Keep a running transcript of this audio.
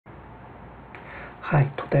Hi,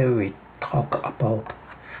 today we talk about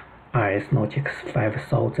rslogix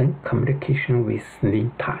 5000 communication with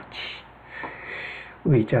intouch.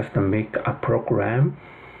 We just make a program.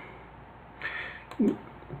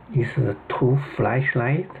 Is two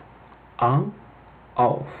flashlight on,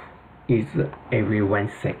 off is every 1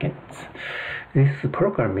 second. This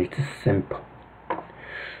program is simple.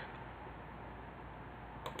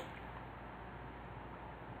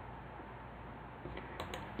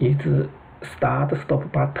 Is start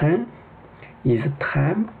stop button is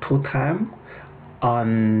time to time,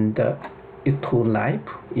 and to light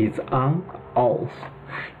is on off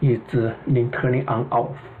is turning on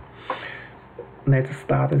off. Let's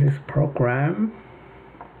start this program.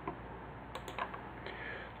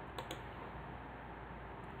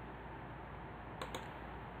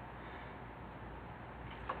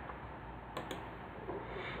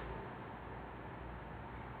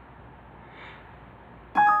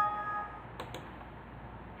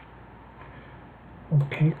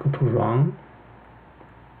 Okay, go to run.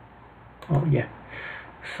 Oh yeah,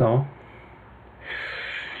 so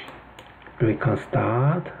we can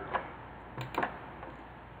start.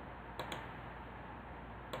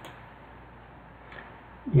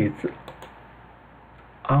 It's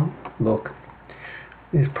on. Look,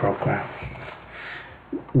 this program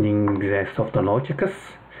in the SoftLogix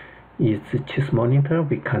is chess monitor.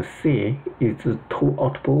 We can see it's two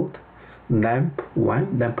output. Lamp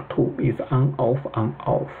 1, lamp 2 is on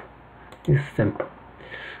off. It's simple.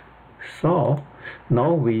 So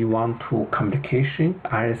now we want to communication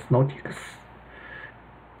rslogix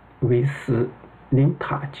with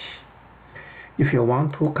intouch. If you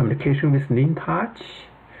want to communication with intouch,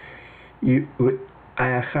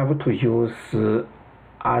 I have to use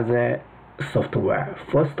other software.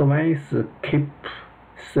 First one is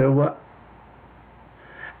KEPServerEX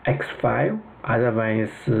 5. Other one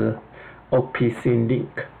is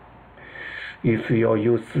OPClink. If you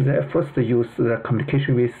use first use the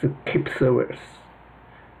communication with keepservers,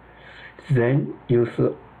 then use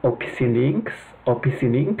OPClink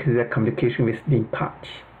the communication with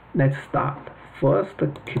intouch. Let's start. First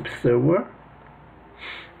keepserver.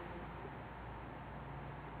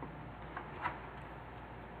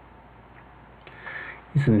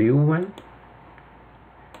 It's a new one.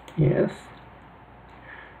 Yes.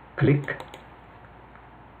 Click.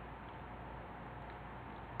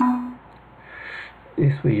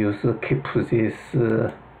 This we use keep this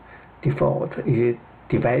default. Is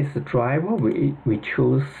device driver. We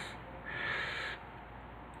choose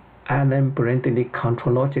Allen Bradley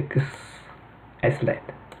ControlLogix SLED.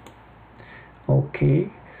 Okay.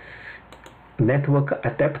 Network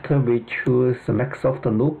adapter, we choose Microsoft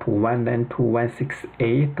Loop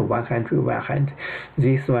 192.168.100.100.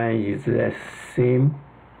 This one is the same.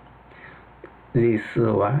 This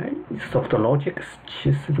one SoftLogix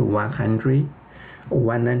choose 100.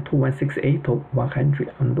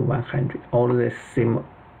 192.168.100 and 100, all the same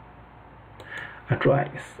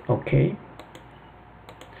address. Okay.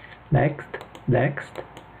 Next,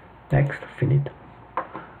 finish.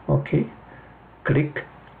 Okay. Click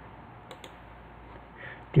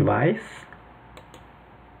device.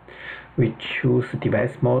 We choose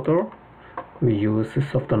device model. We use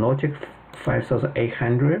SoftLogix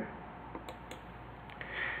 5800.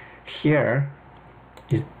 Here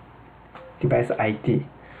is device ID.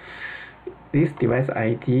 This device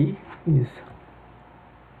ID is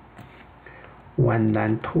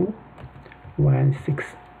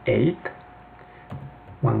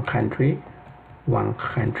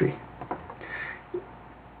 192.168.100.100.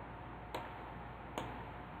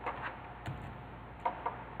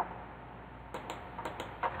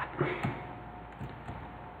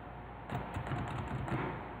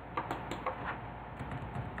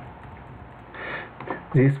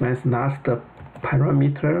 This one's last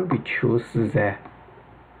parameter. We choose the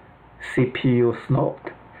CPU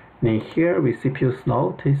slot. Then here with CPU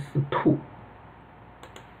slot is 2.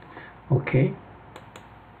 Okay.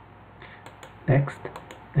 Next.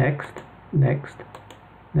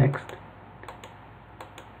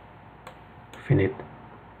 Finish.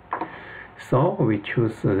 So we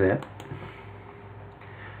choose the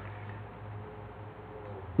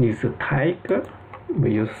this tag.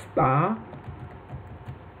 We use star.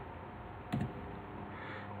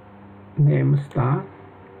 Name start.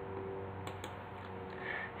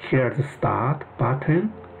 Here the start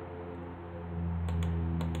button.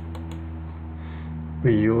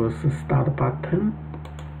 We use start button.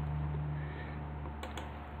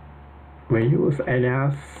 We use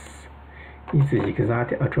alias is the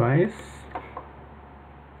exact address.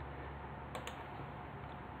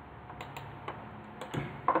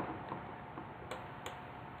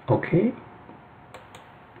 Okay.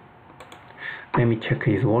 Let me check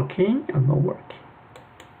is working or not working.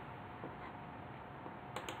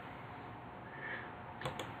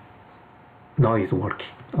 Now it's working.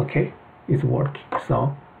 Okay, it's working.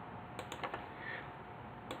 So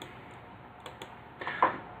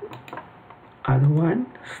other one,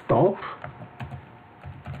 stop.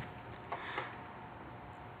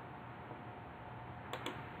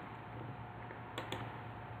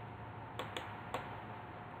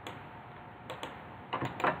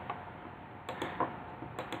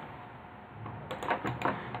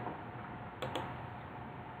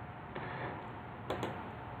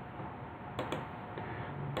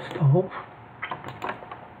 Stop.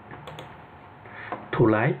 Too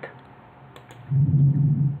light.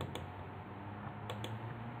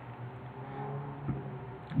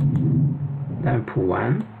 Lamp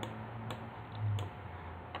 1.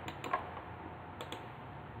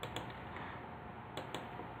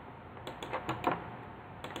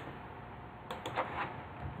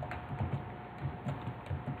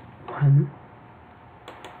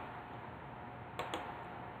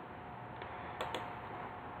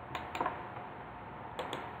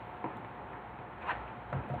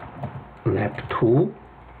 Lamp 2.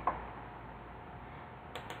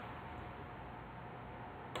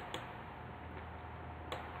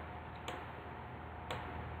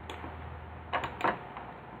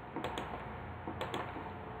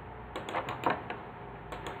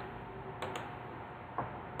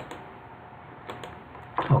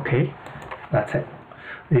 Okay, that's it.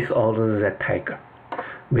 This is all the tag.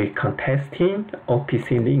 We contesting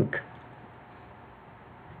OPClink.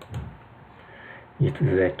 It's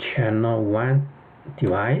the channel 1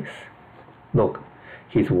 device. Look,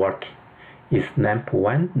 he's working. It's lamp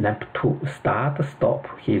 1, lamp 2, start, stop.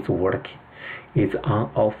 He's working. It's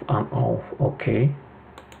on, off. Okay.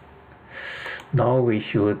 Now we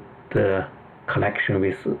should connection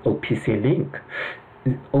with OPClink.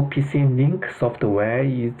 OPClink software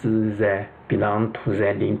is belong to the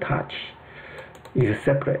intouch. It's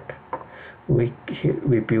separate. We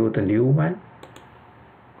build a new one.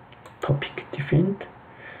 Topic defined.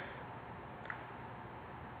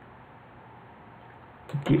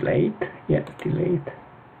 Delete. Yeah, delete.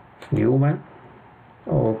 New one.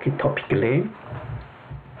 Okay, topic name.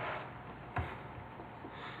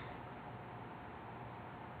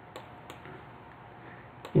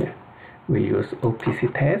 Yeah, we use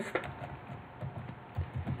OPC test.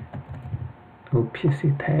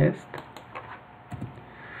 OPC test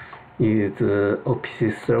is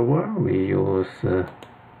OPC server. We use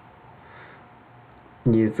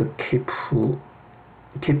is KEPServerEX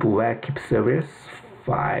KEPServerEX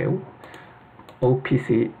file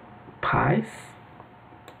OPC pies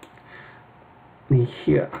in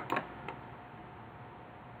here.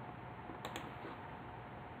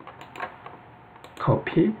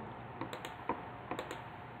 Copy.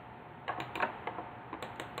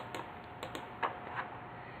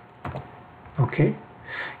 Okay,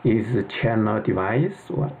 is channel device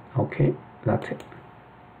one. Okay, that's it.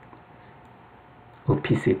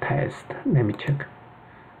 OPC test. Let me check.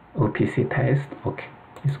 OPC test. Okay,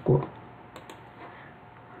 it's good.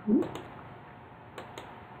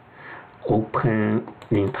 Open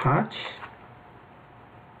intouch.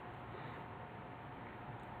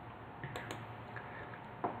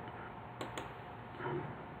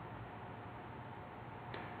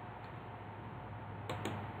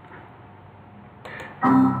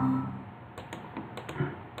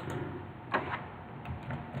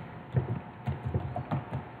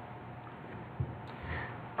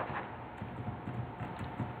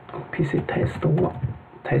 OPC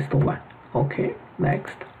test one. Okay,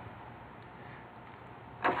 next.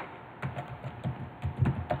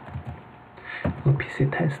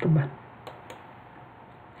 OPC test one.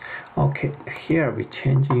 Okay, here we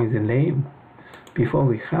changing the name. Before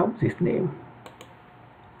we have this name.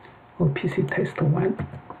 OPC test one.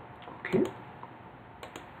 Okay.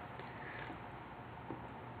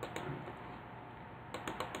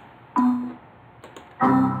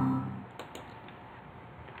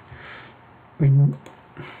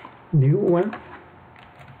 New one.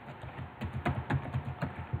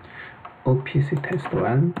 OPC test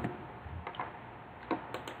one.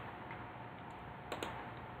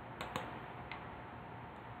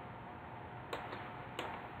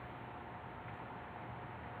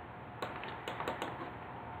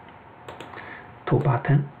 Two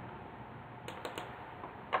button.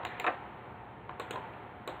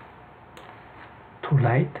 Two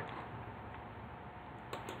light.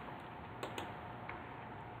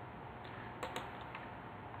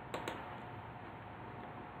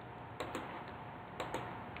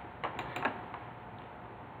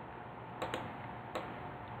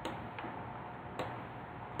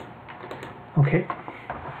 Okay.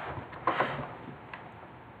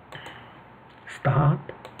 Start.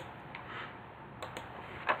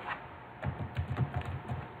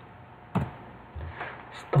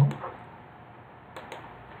 Stop.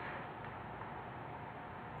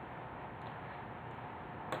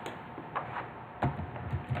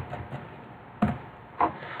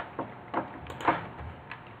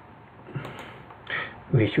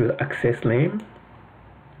 We should access name,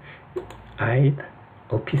 add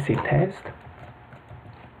OPC test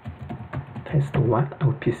 1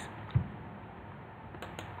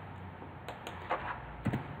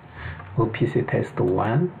 OPC test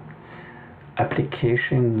 1,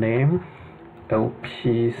 application name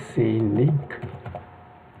OPClink,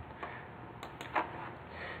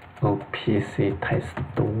 OPC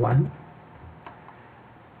test 1.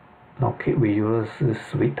 Okay, we use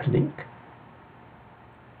sweet link.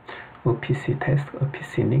 OPC test,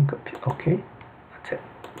 OPC link, okay, that's it.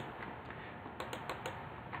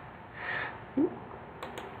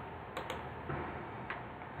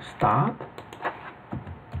 Start.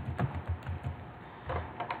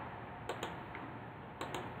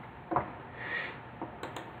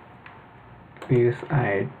 We use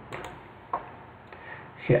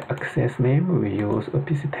here access name, we use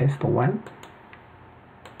OPC test 1.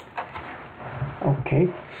 Okay,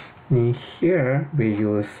 in here we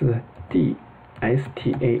use start.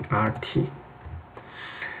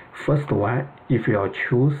 First one, if you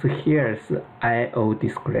choose here is IO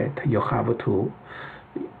discrete, you have to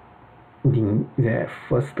in the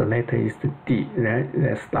first letter is the D, then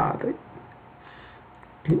the start.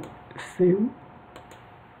 Okay, save,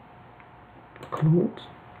 close.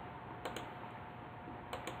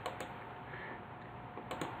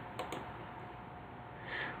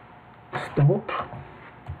 Stop.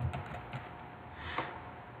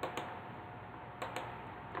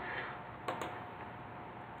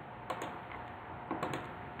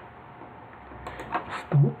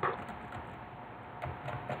 Stop.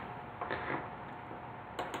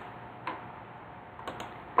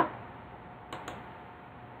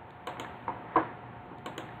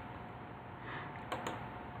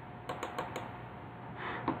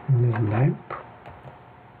 Lamp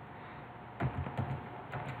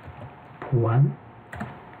 1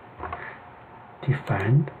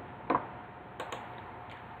 defined.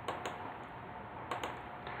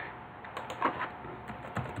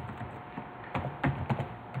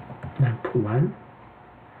 Lamp 1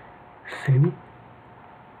 save. Lamp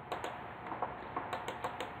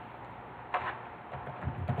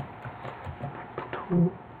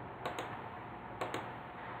 2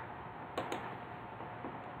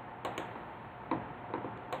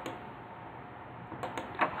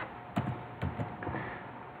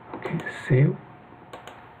 save.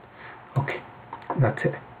 Okay, that's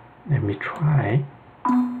it. Let me try.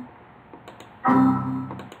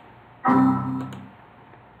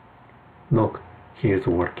 Look, here's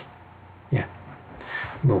working. Yeah,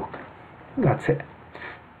 look, that's it.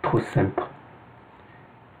 Too simple.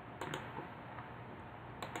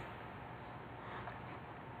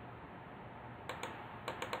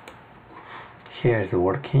 Here's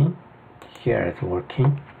working. Here's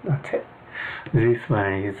working. That's it. This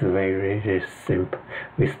one is very simple.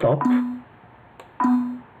 We stop.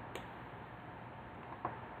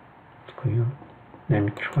 Let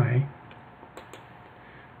me try.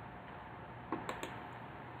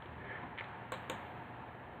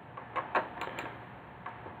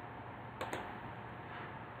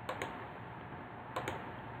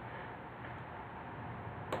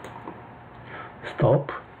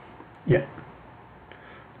 Stop. Yeah.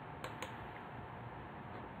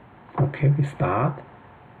 Okay, we start.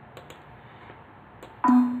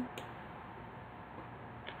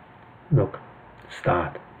 Look,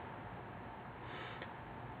 start.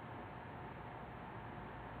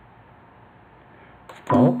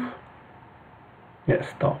 Stop. Yeah,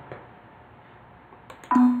 stop.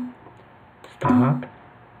 Start.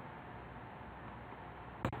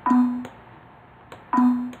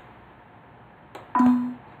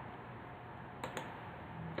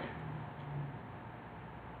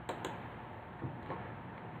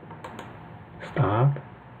 Start.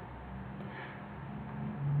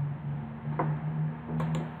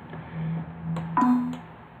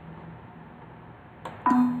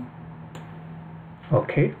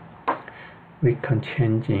 Okay, we can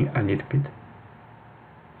change in a little bit.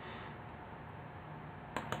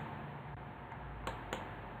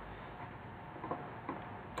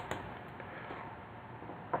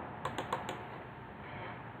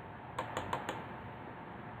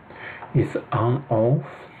 It's on off.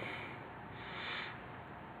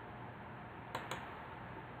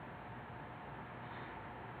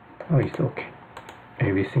 Oh, it's okay.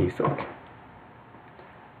 Everything is okay.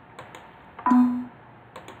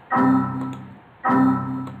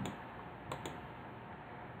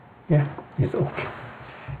 Yeah, it's okay.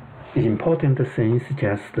 The important thing is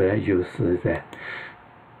just use the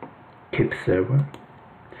KEPServer.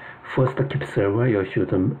 First KEPServer, you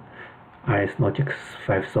should rslogix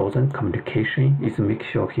 5000 communication is make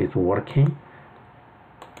sure it's working.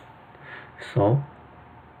 So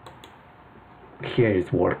here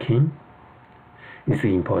is working. It's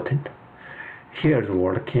important. Here is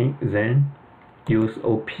working. Then use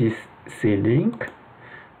OPClink.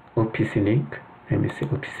 OPClink. Let me see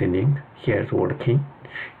OPClink. Here is working.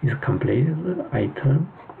 It's completed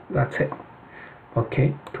item. That's it.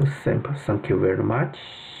 Okay. Too simple. Thank you very much.